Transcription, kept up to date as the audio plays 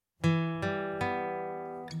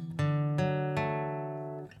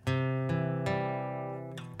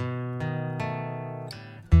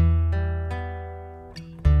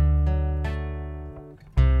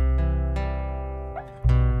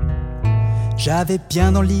J'avais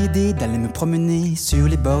bien dans l'idée d'aller me promener sur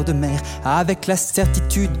les bords de mer, avec la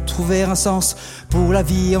certitude de trouver un sens pour la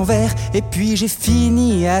vie en vers. Et puis j'ai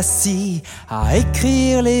fini assis à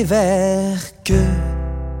écrire les vers que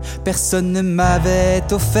personne ne m'avait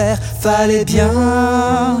offert. Fallait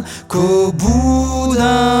bien qu'au bout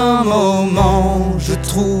d'un moment je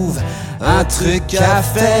trouve un truc à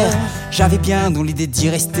faire. J'avais bien dans l'idée d'y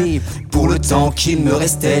rester pour le temps qu'il me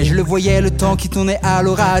restait. Je le voyais, le temps qui tournait à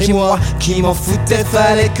l'orage, et moi qui m'en foutais.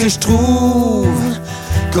 Fallait que je trouve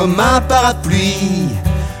comme un parapluie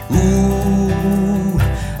ou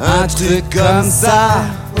un truc comme ça.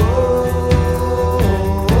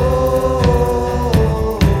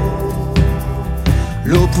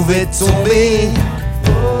 L'eau pouvait tomber,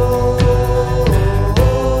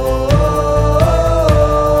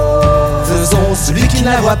 faisons celui qui ne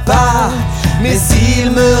la voit pas. Mais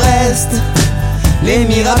il me reste les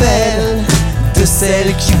Mirabelles, de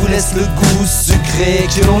celles qui vous laissent le goût sucré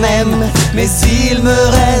que l'on aime. Mais il me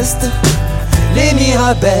reste les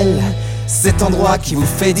Mirabelles, cet endroit qui vous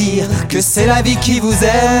fait dire que c'est la vie qui vous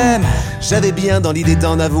aime. J'avais bien dans l'idée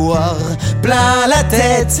d'en avoir plein la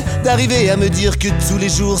tête, d'arriver à me dire que tous les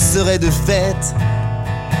jours seraient de fête.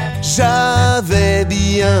 J'avais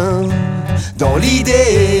bien dans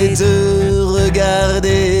l'idée de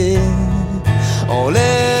regarder en l'air.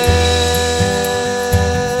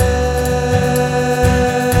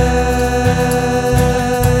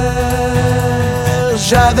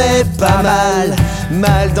 J'avais pas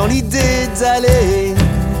mal dans l'idée d'aller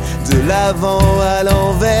de l'avant à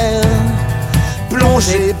l'envers,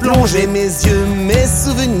 plonger mes yeux, mes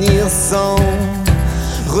souvenirs sans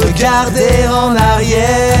regarder en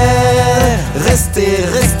arrière. Rester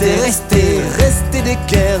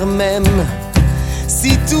d'équerre même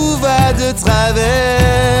si tout va de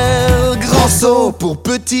travers. Grand saut pour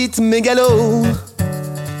petite mégalo,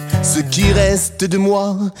 ce qui reste de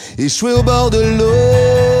moi échoué au bord de l'eau.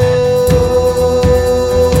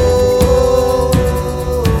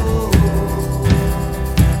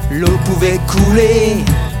 L'eau pouvait couler,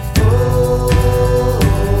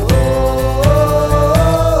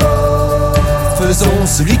 faisons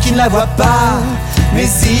celui qui ne la voit pas. Mais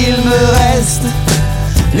il me reste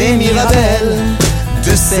les Mirabelles,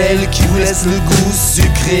 de celles qui vous laissent le goût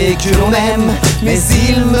sucré que l'on aime. Mais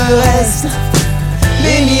il me reste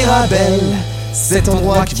les Mirabelles, cet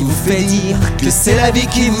endroit qui vous fait dire que c'est la vie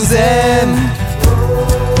qui vous aime.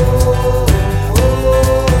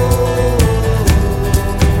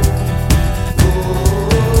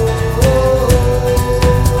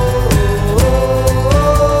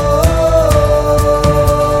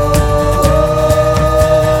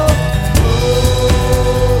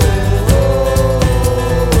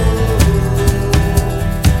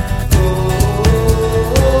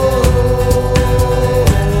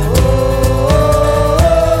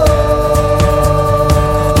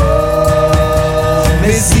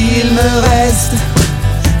 Mais il me reste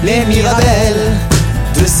les Mirabelles,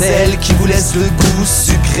 de celles qui vous laissent le goût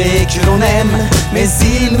sucré que l'on aime. Mais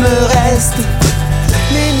il me reste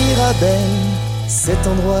les Mirabelles, cet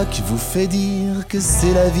endroit qui vous fait dire que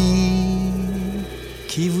c'est la vie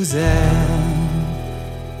qui vous aime.